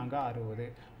 15 நாங்கள் 60.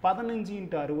 15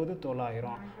 இன்ட்டு 60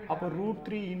 900. அப்போ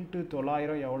 √3 இன்ட்டு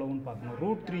 900 எவ்வளோன்னு பார்க்கணும்.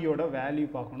 √3யோட வேல்யூ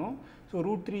பார்க்கணும். ஸோ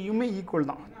 √3யுமே ஈக்குவல்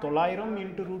தான். 900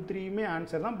 இன்ட்டு √3யுமே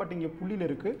ஆன்சர் தான். பட் இங்கே புள்ளியில்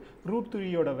இருக்குது.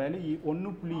 √3யோட வேல்யூ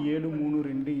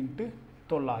 1.732 இன்ட்டு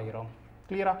 900.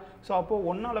 கிளியரா? ஸோ அப்போது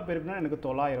 1ஆல் பெருக்குனா எனக்கு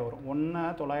 900 வரும். 1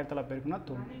 900ஆல் பெருக்குனா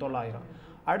 900.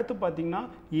 அடுத்து பார்த்தீங்கன்னா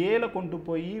 7 கொண்டு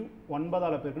போய்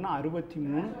 9ஆல் பெருக்குனா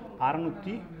 63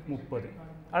 630.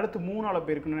 அடுத்து 3ஆல்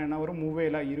பெருக்குனா என்ன வரும்?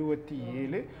 3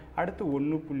 27. அடுத்து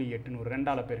 1.8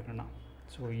 2ஆல் பெருக்குனா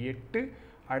ஸோ 8.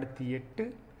 அடுத்து 8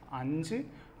 5.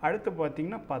 அடுத்து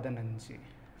பார்த்தீங்கன்னா 15.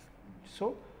 So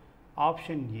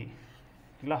option A.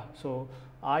 இல்லைங்களா? ஸோ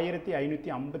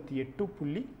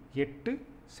 1558.8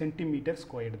 சென்டிமீட்டர்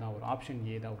ஸ்கொயர்டு தான் வரும். ஆப்ஷன்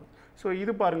ஏ தான் வரும். ஸோ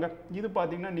இது பாருங்கள். இது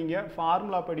பார்த்தீங்கன்னா நீங்கள்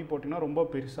ஃபார்முலா படி போட்டிங்கன்னா ரொம்ப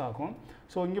பெருசாகும்.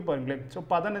 ஸோ இங்கே பாருங்களேன். ஸோ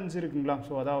 15 இருக்குங்களா?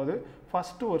 ஸோ அதாவது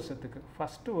ஃபஸ்ட்டு வருஷத்துக்கு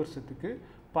 15%.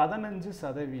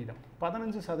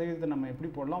 15% நம்ம எப்படி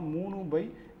போடலாம்?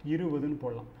 3/20ன்னு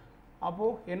போடலாம்.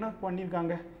 அப்போது என்ன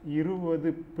பண்ணியிருக்காங்க? 20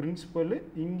 பிரின்சிபல்,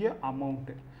 இங்கே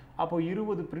அமௌண்ட்டு. அப்போது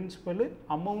 20 principal,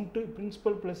 amount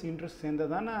principal plus interest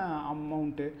சேர்ந்தது தானே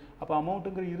அமௌண்ட்டு. அப்போ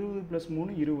அமௌண்ட்டுங்கிற 20 +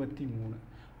 3 23.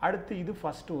 அடுத்து இது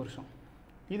ஃபஸ்ட்டு வருஷம்.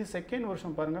 இது செகண்ட்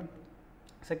வருஷம் பாருங்கள்.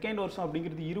 செகண்ட் வருஷம்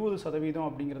அப்படிங்கிறது 20%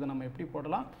 அப்படிங்கிறத நம்ம எப்படி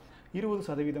போடலாம்?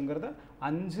 20%ங்கிறத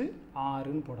 5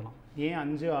 6ன்னு போடலாம். ஏன்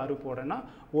 5 6 போடனா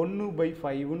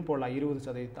 1/5ன்னு போடலாம்.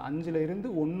 20%. 5ல் இருந்து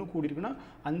 1 கூடியிருக்குன்னா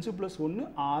 5 + 1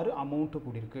 6 அமௌண்ட்டு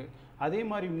கூடியிருக்கு. அதே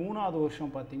மாதிரி மூணாவது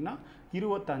வருஷம் பார்த்திங்கன்னா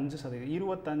 25%.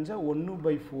 25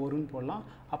 1/4ன்னு போடலாம்.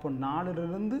 அப்போ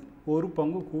 4லிருந்து ஒரு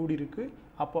பங்கு கூடியிருக்கு.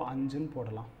 அப்போ 5ன்னு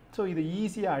போடலாம். ஸோ இதை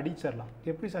ஈஸியாக அடிச்சிடலாம்.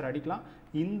 எப்படி சார் அடிக்கலாம்?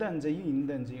 இந்த 5ஐயும் இந்த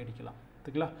 5ஐயும் அடிக்கலாம்.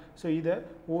 ஓகேங்களா? ஸோ இதை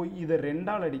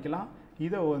 2ஆல் அடிக்கலாம்.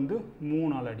 இதை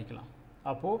 3ஆல் அடிக்கலாம்.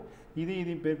 அப்போது இது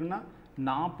பேருக்குன்னா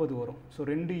 40 வரும். ஸோ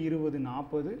 2 20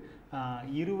 40.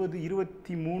 20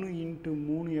 23 இன்ட்டு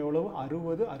 3 எவ்வளவு?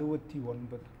 60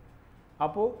 69.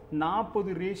 அப்போது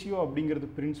 40 ரேஷியோ அப்படிங்கிறது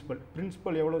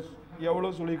பிரின்சிபல் எவ்வளோ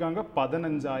சொல்லியிருக்காங்க?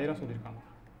 15000 சொல்லியிருக்காங்க.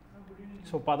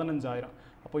 ஸோ 15000.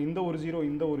 அப்போ இந்த ஒரு 0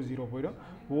 இந்த ஒரு 0 போயிடும்.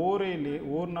 ஒரு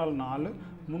நாள் 4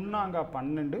 முன்னாங்க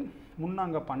 12.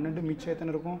 முன்னாங்க 12 மிச்சம்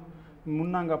எத்தனை இருக்கும்?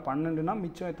 முன்னாங்க 12னா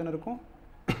மிச்சம் எத்தனை இருக்கும்?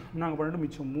 முன்னாங்க 12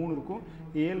 மிச்சம் 3 இருக்கும்.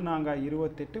 7 நாங்க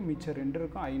 28 மிச்சம் 2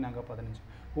 இருக்கும். 5 நாங்க 15.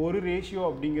 ஒரு ரேஷியோ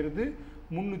அப்படிங்கிறது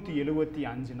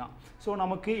 375 தான். ஸோ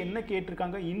நமக்கு என்ன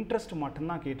கேட்டிருக்காங்க? இன்ட்ரெஸ்ட்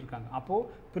மட்டும்தான் கேட்டிருக்காங்க. அப்போது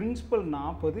பிரின்சிபல்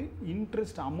 40,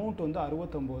 இன்ட்ரெஸ்ட் அமௌண்ட்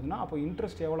 69னா அப்போ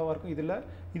இன்ட்ரெஸ்ட் எவ்வளோவா இருக்கும்?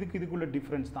 இதுக்குள்ளே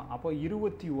டிஃப்ரென்ஸ் தான். அப்போ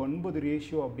 29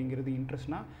 ரேஷியோ அப்படிங்கிறது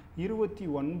இன்ட்ரெஸ்ட்னா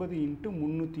 29 இன்ட்டு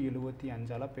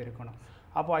 375ஆல் பெருக்கணும்.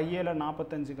 அப்போ 5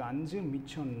 45க்கு 5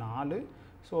 மிச்சம் 4.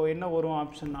 ஸோ என்ன வரும்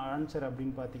ஆன்சர்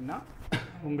அப்படின்னு பார்த்தீங்கன்னா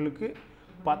உங்களுக்கு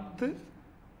 10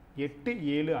 8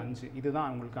 7 5. இதுதான்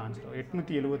உங்களுக்கு ஆன்சர்.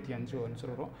 875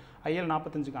 ஆன்சர் வரும். 5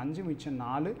 45க்கு 5 மிச்சம்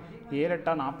 4. 7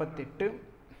 8 48.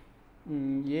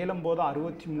 7 9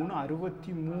 63.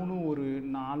 63 ஒரு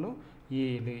 4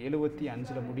 7.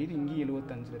 75ல் முடியுது. இங்கேயும்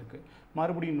 75ல் இருக்குது.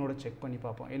 மறுபடியும் இன்னோட செக் பண்ணி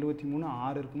பார்ப்போம். 73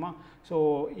 6 இருக்குமா? ஸோ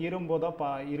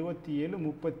 29 27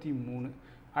 33.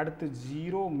 அடுத்து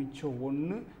 0 மிச்சம்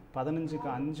 1. 15க்கு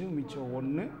 5 மிச்சம்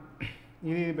 1.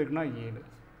 இது பேருக்குன்னா 7.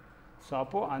 ஸோ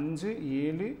அப்போது 5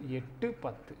 7 8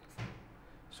 10.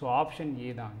 ஸோ ஆப்ஷன் ஏ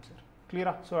தான் ஆன்சர்.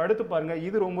 கிளியரா? ஸோ அடுத்து பாருங்கள்.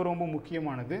 இது ரொம்ப ரொம்ப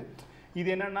முக்கியமானது. இது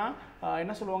என்னென்னா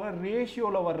என்ன சொல்லுவாங்க?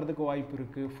 ரேஷியோவில் வர்றதுக்கு வாய்ப்பு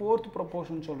இருக்குது. 4th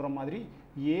ப்ரொபோர்ஷன் சொல்கிற மாதிரி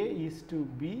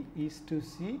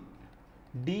A:B:C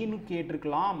Dன்னு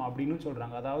கேட்டிருக்கலாம் அப்படின்னு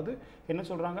சொல்கிறாங்க. அதாவது என்ன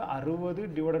சொல்கிறாங்க? 60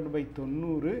 /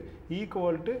 90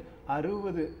 ஈக்குவல்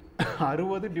 60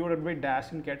 /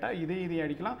 டேஷ்ன்னு கேட்டால் இதை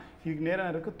அடிக்கலாம். இதுக்கு நேரம்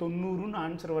இருக்குது 90ன்னு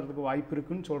ஆன்சர் வர்றதுக்கு வாய்ப்பு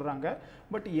இருக்குதுன்னு சொல்கிறாங்க.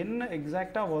 பட் என்ன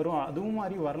எக்ஸாக்டாக வரும் அதுவும்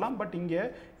மாதிரி வரலாம். பட் இங்கே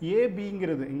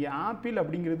ஏபிங்கிறது இங்கே ஆப்பிள்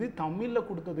அப்படிங்கிறது தமிழில்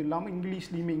கொடுத்தது இல்லாமல்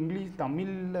இங்கிலீஷ்லேயுமே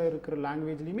தமிழில் இருக்கிற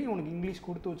லாங்குவேஜ்லேயுமே உனக்கு இங்கிலீஷ்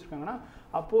கொடுத்து வச்சுருக்காங்கன்னா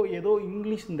அப்போது ஏதோ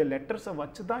இங்கிலீஷ் இந்த லெட்டர்ஸை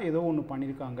வச்சு தான் ஏதோ ஒன்று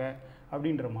பண்ணியிருக்காங்க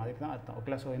அப்படின்ற மாதிரி தான் அர்த்தம்.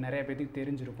 ஓகே. ஸோ நிறைய பேருக்கு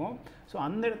தெரிஞ்சிருக்கும். ஸோ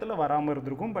அந்த இடத்துல வராமல்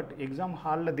இருந்திருக்கும். பட் எக்ஸாம்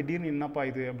ஹாலில் திடீர்னு என்னப்பா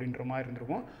இது அப்படின்ற மாதிரி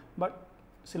இருந்திருக்கும். பட்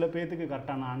சில பேர்த்துக்கு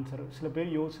கரெக்டான ஆன்சர் சில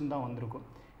பேர் யோசிச்சு தான் வந்திருக்கும்.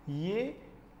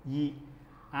 ஏஇ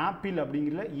ஆப்பிள்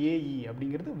அப்படிங்கிற ஏஇ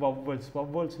அப்படிங்கிறது வவ்வல்ஸ்.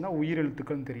 வவ்வல்ஸ்னால்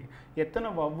உயிரெழுத்துக்கள்னு தெரியும். எத்தனை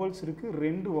வவ்வல்ஸ் இருக்குது?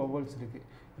 2 வவ்வல்ஸ் இருக்குது.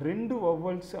 2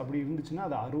 வவ்வல்ஸ் அப்படி இருந்துச்சுன்னா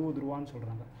அது 60 ரூபான்னு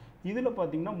சொல்கிறாங்க. இதில்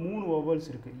பார்த்தீங்கன்னா 3 வவ்வல்ஸ்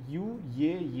இருக்குது.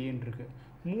 யுஏஏன்னு இருக்குது.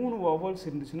 3 வவ்வல்ஸ்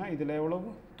இருந்துச்சுன்னா இதில் எவ்வளவு?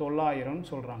 900ன்னு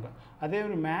சொல்கிறாங்க. அதே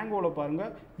ஒரு மேங்கோவில்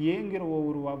பாருங்கள், ஏங்கிற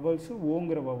ஒவ்வொரு வவ்வல்ஸு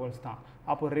ஓங்கிற வவ்வல்ஸ் தான்.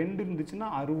 அப்போ 2 இருந்துச்சுன்னா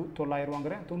 900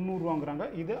 வாங்குறேன், 90 வாங்குறாங்க.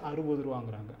 இது 60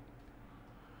 ரூபாங்கிறாங்க.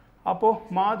 அப்போது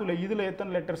மாதுளை இதில்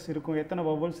எத்தனை லெட்டர்ஸ் இருக்கும், எத்தனை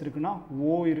வவ்வல்ஸ் இருக்குன்னா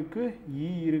ஓ இருக்குது, இ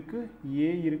இருக்குது, ஏ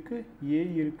இருக்குது, ஏ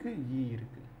இருக்குது, இ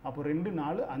இருக்குது. அப்போ 2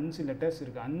 4 5 லெட்டர்ஸ்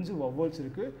இருக்குது, 5 வவ்வல்ஸ்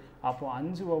இருக்குது. அப்போது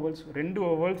 5 வவ்வல்ஸ் 2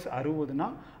 வவ்வல்ஸ் 60னா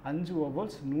 5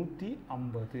 வவ்வல்ஸ்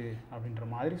 150 அப்படின்ற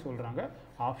மாதிரி சொல்கிறாங்க.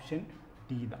 ஆப்ஷன்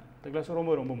டி தான். ஸோ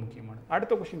ரொம்ப ரொம்ப முக்கியமானது.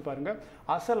 அடுத்த கொஸ்டின் பாருங்கள்.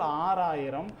 அசல்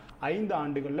 6000 5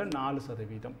 ஆண்டுகளில்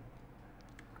 4%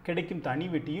 கிடைக்கும் தனி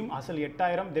வட்டியும் அசல்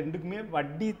 8000 ரெண்டுக்குமே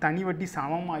வட்டி தனி வட்டி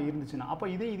சமமாக இருந்துச்சுன்னா அப்போ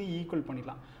இதை ஈக்குவல்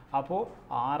பண்ணிடலாம். அப்போது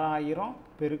 6000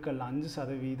 பெருக்கல்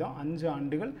 5%, 5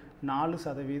 ஆண்டுகள்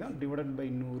 4% டிவைடட் பை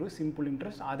 100 சிம்பிள்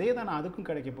இன்ட்ரெஸ்ட். அதே தானே அதுக்கும்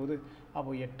கிடைக்க போகுது.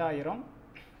 அப்போது 8000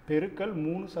 பெருக்கல்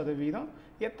 3%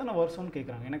 எத்தனை வருஷம்னு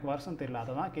கேட்குறாங்க. எனக்கு வருஷம் தெரியல,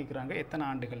 அதை தான் கேட்குறாங்க. எத்தனை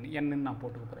ஆண்டுகள் என்னன்னு நான்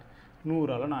போட்டுக்க போகிறேன்.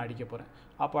 100ஆல் நான் அடிக்க போகிறேன்.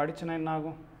 அப்போ அடிச்சேன்னா என்ன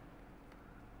ஆகும்?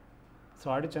 ஸோ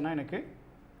அடித்தேன்னா எனக்கு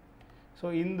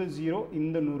இந்த 0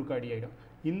 இந்த 100க்கு அடி ஆகிடும்.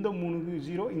 இந்த 3க்கு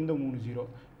 0, இந்த 3 0.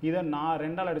 இதை நான்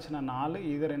 2ஆல் அடிச்சேன்னா 4,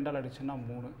 இதை 2ஆல் அடிச்சேன்னா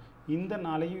 3. இந்த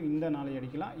 4ஐயும் இந்த 4ஐயும்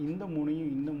அடிக்கலாம், இந்த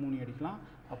 3ஐயும் இந்த 3ஐயும் அடிக்கலாம்.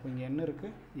 அப்போ இங்கே என்ன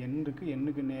இருக்குது? எண் இருக்குது.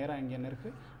 எண்ணுக்கு நேராக இங்கே என்ன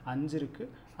இருக்குது? 5 இருக்குது.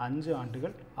 5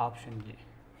 ஆண்டுகள் ஆப்ஷன் ஏ.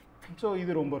 ஸோ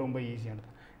இது ரொம்ப ரொம்ப ஈஸியானது.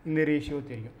 இந்த ரேஷியோ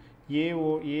தெரியும்.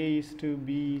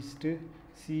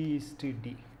 A/B/C/D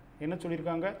என்ன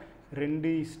சொல்லியிருக்காங்க?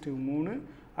 2:3,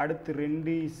 அடுத்து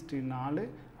 2:4,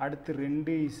 அடுத்து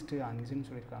 2:5ன்னு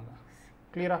சொல்லியிருக்காங்க.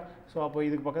 கிளியரா? ஸோ அப்போ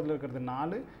இதுக்கு பக்கத்தில் இருக்கிறது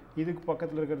 4, இதுக்கு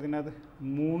பக்கத்தில் இருக்கிறது என்னது?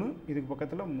 3, இதுக்கு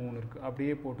பக்கத்தில் 3 இருக்குது.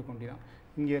 அப்படியே போட்டுக்கொண்டு தான்.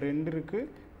 இங்கே 2 இருக்குது,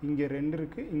 இங்கே 2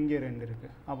 இருக்குது, இங்கே 2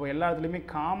 இருக்குது. அப்போ எல்லா இடத்துலையுமே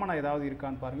காமனாக ஏதாவது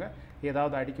இருக்கான்னு பாருங்கள்,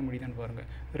 ஏதாவது அடிக்க முடியுதான்னு பாருங்கள்.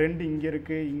 2 இங்கே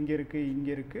இருக்குது, இங்கே இருக்குது,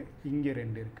 இங்கே இருக்குது, இங்கே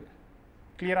 2 இருக்குது.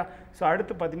 கிளியரா? ஸோ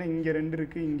அடுத்து பார்த்தீங்கன்னா இங்கே 2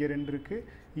 இருக்குது, இங்கே 2 இருக்குது,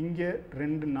 இங்கே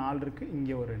 2 4 இருக்குது,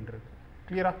 இங்கே ஒரு 2 இருக்குது.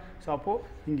 கிளியரா? ஸோ அப்போது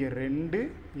இங்கே 2:3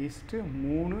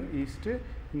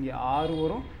 இங்கே 6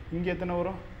 வரும். இங்கே எத்தனை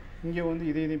வரும்? இங்கே வந்து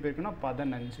இதையும் பேருக்குன்னா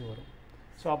 15 வரும்.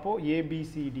 ஸோ அப்போது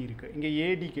ABCD இருக்குது. இங்கே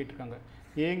AD கேட்டிருக்காங்க.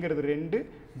 ஏங்கிறது 2,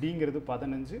 டிங்கிறது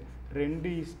 15,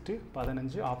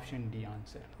 2:15 ஆப்ஷன் டி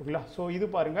ஆன்சர். ஓகேங்களா? ஸோ இது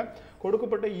பாருங்கள்,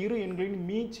 கொடுக்கப்பட்ட இரு எண்களின்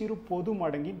மீச்சிறு பொது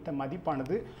மடங்கின்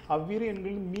மதிப்பானது அவ்விரு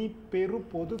எண்களின் பெரு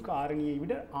பொது காரணியை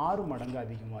விட 6 மடங்கு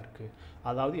அதிகமாக இருக்குது.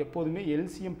 அதாவது எப்போதுமே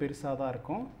எல்சிஎம் பெருசாக தான்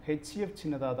இருக்கும், ஹெச்எஃப்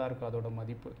சின்னதாக தான் இருக்கும் அதோட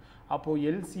மதிப்பு. அப்போது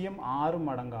எல்சிஎம் 6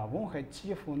 மடங்காகவும்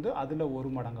ஹெச்எஃப் வந்து அதில் 1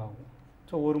 மடங்காகும்.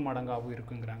 ஸோ 1 மடங்காகவும்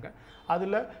இருக்குங்கிறாங்க.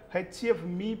 அதில் ஹெச்எஃப்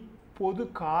பொது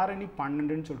காரணி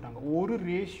 12ன்னு சொல்லிட்டாங்க. ஒரு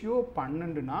ரேஷியோ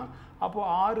 12னா அப்போது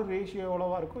 6 ரேஷியோ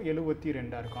எவ்வளோவா இருக்கும்?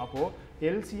 72 இருக்கும். அப்போது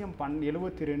எல்சிஎம்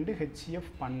 72, ஹெச்எஃப்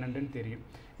 12ன்னு தெரியும்.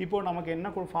 இப்போது நமக்கு என்ன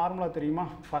ஃபார்முலா தெரியுமா?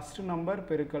 ஃபஸ்ட்டு நம்பர்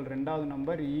பெருக்கல் 2வது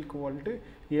நம்பர் ஈக்குவல் டு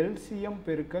எல்சிஎம்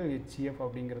பெருக்கல் ஹெச்எஃப்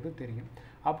அப்படிங்கிறது தெரியும்.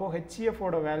 அப்போது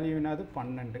ஹெச்எஃபோட வேல்யூ என்னது?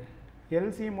 12.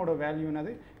 எல்சிஎம்மோட வேல்யூ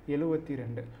என்னது?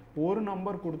 72. ஒரு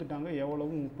நம்பர் கொடுத்துட்டாங்க,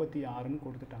 எவ்வளவு? 36ன்னு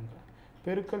கொடுத்துட்டாங்க.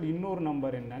 பெருக்கல் இன்னொரு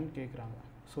நம்பர் என்னன்னு கேட்குறாங்க.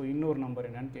 ஸோ இன்னொரு நம்பர்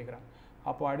என்னன்னு கேட்குறாங்க.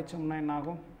 அப்போ அடித்தோம்னா என்ன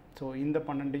ஆகும்? ஸோ இந்த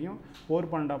 12ஐயும் 1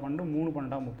 12 12, 3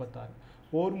 12 36,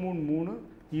 1 3 3,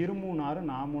 2 3 6,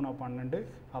 4 3 12.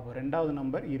 அப்போ ரெண்டாவது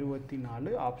நம்பர்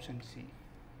 24 ஆப்ஷன் சி.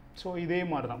 ஸோ இதே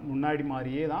மாதிரி தான், முன்னாடி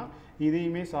மாதிரியே தான்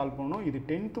இதையுமே சால்வ் பண்ணணும். இது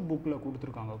 10th புக்கில்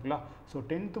கொடுத்துருக்காங்க. ஓகேங்களா? ஸோ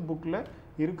 10th புக்கில்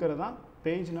இருக்கிறதான்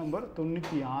பேஜ் நம்பர்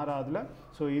 96.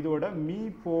 ஸோ இதோட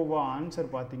போவா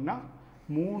ஆன்சர் பார்த்திங்கன்னா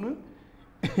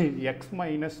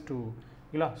 3x-2.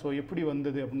 இல்லா? ஸோ எப்படி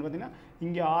வந்தது அப்படின்னு பார்த்தீங்கன்னா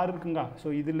இங்கே 6 இருக்குங்க. ஸோ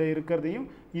இதில் இருக்கிறதையும்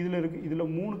இதில்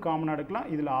 3 காமனாக எடுக்கலாம்,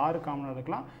 இதில் 6 காமனாக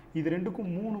எடுக்கலாம். இது 2க்கும்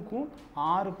 3க்கும்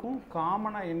 6க்கும்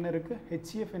காமனாக என்ன இருக்குது?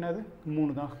 ஹெச்எஃப் என்னது?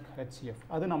 3 தான் ஹெச்எஃப்.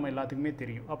 அது நம்ம எல்லாத்துக்குமே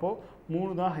தெரியும். அப்போது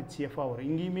 3 தான் ஹெச்எஃபாக வரும்.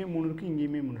 இங்கேயுமே 3 இருக்குது,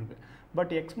 இங்கேயுமே 3 இருக்குது.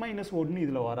 பட் x-1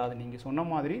 இதில் வராது. நீங்கள் சொன்ன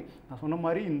மாதிரி நான் சொன்ன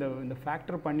மாதிரி இந்த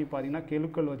ஃபேக்டர் பண்ணி பார்த்தீங்கன்னா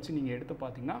கெழுக்கள் வச்சு நீங்கள் எடுத்து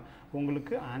பார்த்தீங்கன்னா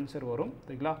உங்களுக்கு ஆன்சர் வரும்.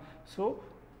 சரிங்களா? ஸோ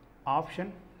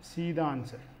ஆப்ஷன் சி தான்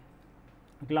ஆன்சர்.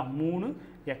 ஓகேங்களா?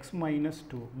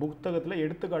 3x-2 புத்தகத்தில்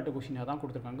எடுத்துக்காட்டு கொஷினாக தான்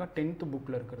கொடுத்துருக்காங்க, 10th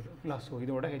புக்கில் இருக்கிறது. ஓகேங்களா? ஸோ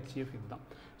இதோட ஹெச்எஃப் இதுதான்.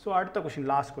 ஸோ அடுத்த கொஷின்,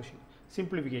 லாஸ்ட் கொஷின்,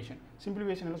 சிம்பிளிஃபிகேஷன்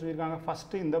என்ன சொல்லியிருக்காங்க?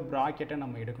 ஃபஸ்ட்டு இந்த ப்ராக்கெட்டை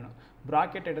நம்ம எடுக்கணும்.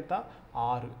 ப்ராக்கெட் எடுத்தால்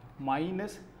 6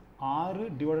 -6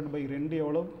 டிவைடட் பை 2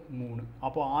 எவ்வளோ? 3.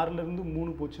 அப்போ 6லேருந்து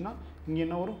 3 போச்சுன்னா இங்கே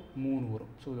என்ன வரும்? 3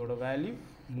 வரும். ஸோ இதோட வேல்யூ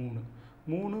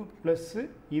 3 ப்ளஸ்ஸு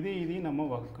இதையும் நம்ம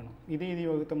வகுக்கணும்.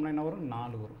 இதையும் வகுத்தோம்னா என்ன வரும்?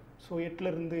 4 வரும். ஸோ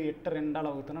 8லேருந்து 8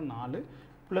 2ஆல் வகுத்தோன்னா 4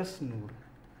 + 100.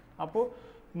 அப்போது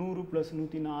 100 +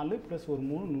 104 + ஒரு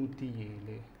 3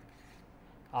 107.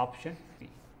 Option B.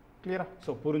 கிளியரா?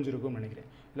 ஸோ புரிஞ்சிருக்கும்னு நினைக்கிறேன்.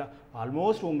 இல்லை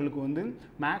ஆல்மோஸ்ட் உங்களுக்கு வந்து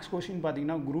மேக்ஸ் கொஷின்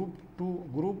பார்த்தீங்கன்னா குரூப் 2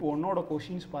 குரூப் 1ஓட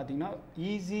கொஷின்ஸ் பார்த்தீங்கன்னா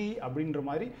ஈஸி அப்படின்ற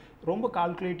மாதிரி ரொம்ப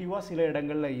கால்குலேட்டிவாக சில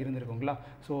இடங்களில் இருந்திருக்குங்களா.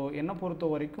 ஸோ என்னை பொறுத்த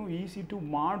வரைக்கும் ஈஸி டு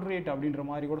மாட்ரேட் அப்படின்ற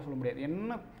மாதிரி கூட சொல்ல முடியாது.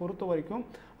 என்னை பொறுத்த வரைக்கும்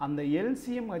அந்த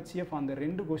எல்சிஎம் ஹெச்எஃப் அந்த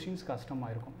 2 கொஷின்ஸ்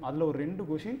கஷ்டமாக இருக்கும். அதில் ஒரு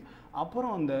 2 கொஷின்,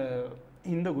 அப்புறம்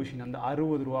இந்த கொஷின் அந்த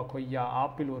 60 ரூபா கொய்யா,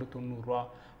 ஆப்பிள் ஒரு 90 ரூபா.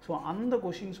 ஸோ அந்த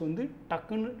கொஷின்ஸ் வந்து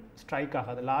டக்குன்னு ஸ்ட்ரைக்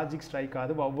ஆகாது, லாஜிக் ஸ்ட்ரைக்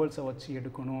ஆகுது, வவ்வல்ஸை வச்சு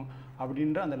எடுக்கணும்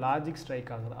அப்படின்ற அந்த லாஜிக்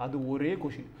ஸ்ட்ரைக் ஆகுது. அது ஒரே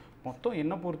கொஷின். மொத்தம்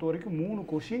என்னை பொறுத்த வரைக்கும் 3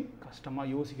 கொஷின் கஷ்டமாக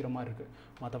யோசிக்கிற மாதிரி இருக்குது.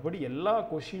 மற்றபடி எல்லா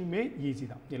கொஷினுமே ஈஸி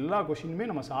தான். எல்லா கொஷினுமே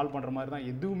நம்ம சால்வ் பண்ணுற மாதிரி தான்.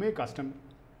 எதுவுமே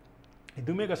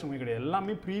கஷ்டமே கிடையாது.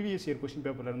 எல்லாமே ப்ரீவியஸ் இயர் கொஷின்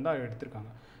பேப்பரில் இருந்தால்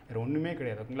எடுத்திருக்காங்க. வேறு ஒன்றுமே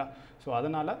கிடையாது. ஓகேங்களா. ஸோ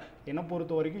அதனால் என்னை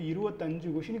பொறுத்த வரைக்கும்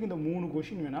 25 கொஷினுக்கு இந்த 3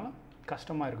 கொஷின் வேணாலும்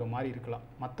கஷ்டமாக இருக்க மாதிரி இருக்கலாம்.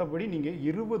 மற்றபடி நீங்கள்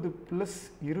 20 +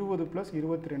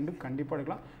 22 கண்டிப்பாக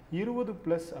எடுக்கலாம்.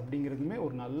 20+ அப்படிங்கிறதுமே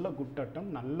ஒரு நல்ல குட்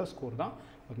அட்டம், நல்ல ஸ்கோர் தான்.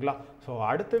 ஓகேங்களா. ஸோ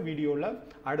அடுத்த வீடியோவில்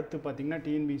அடுத்து பார்த்திங்கன்னா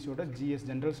டிஎன்பிசியோட ஜிஎஸ்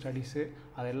ஜென்ரல் ஸ்டடீஸு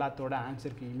அது எல்லாத்தோட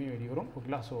ஆன்சர் கீயுமே வெளியே வரும்.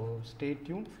 ஓகேங்களா. So stay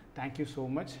tune. Thank you so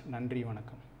much. நன்றி,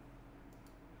 வணக்கம்.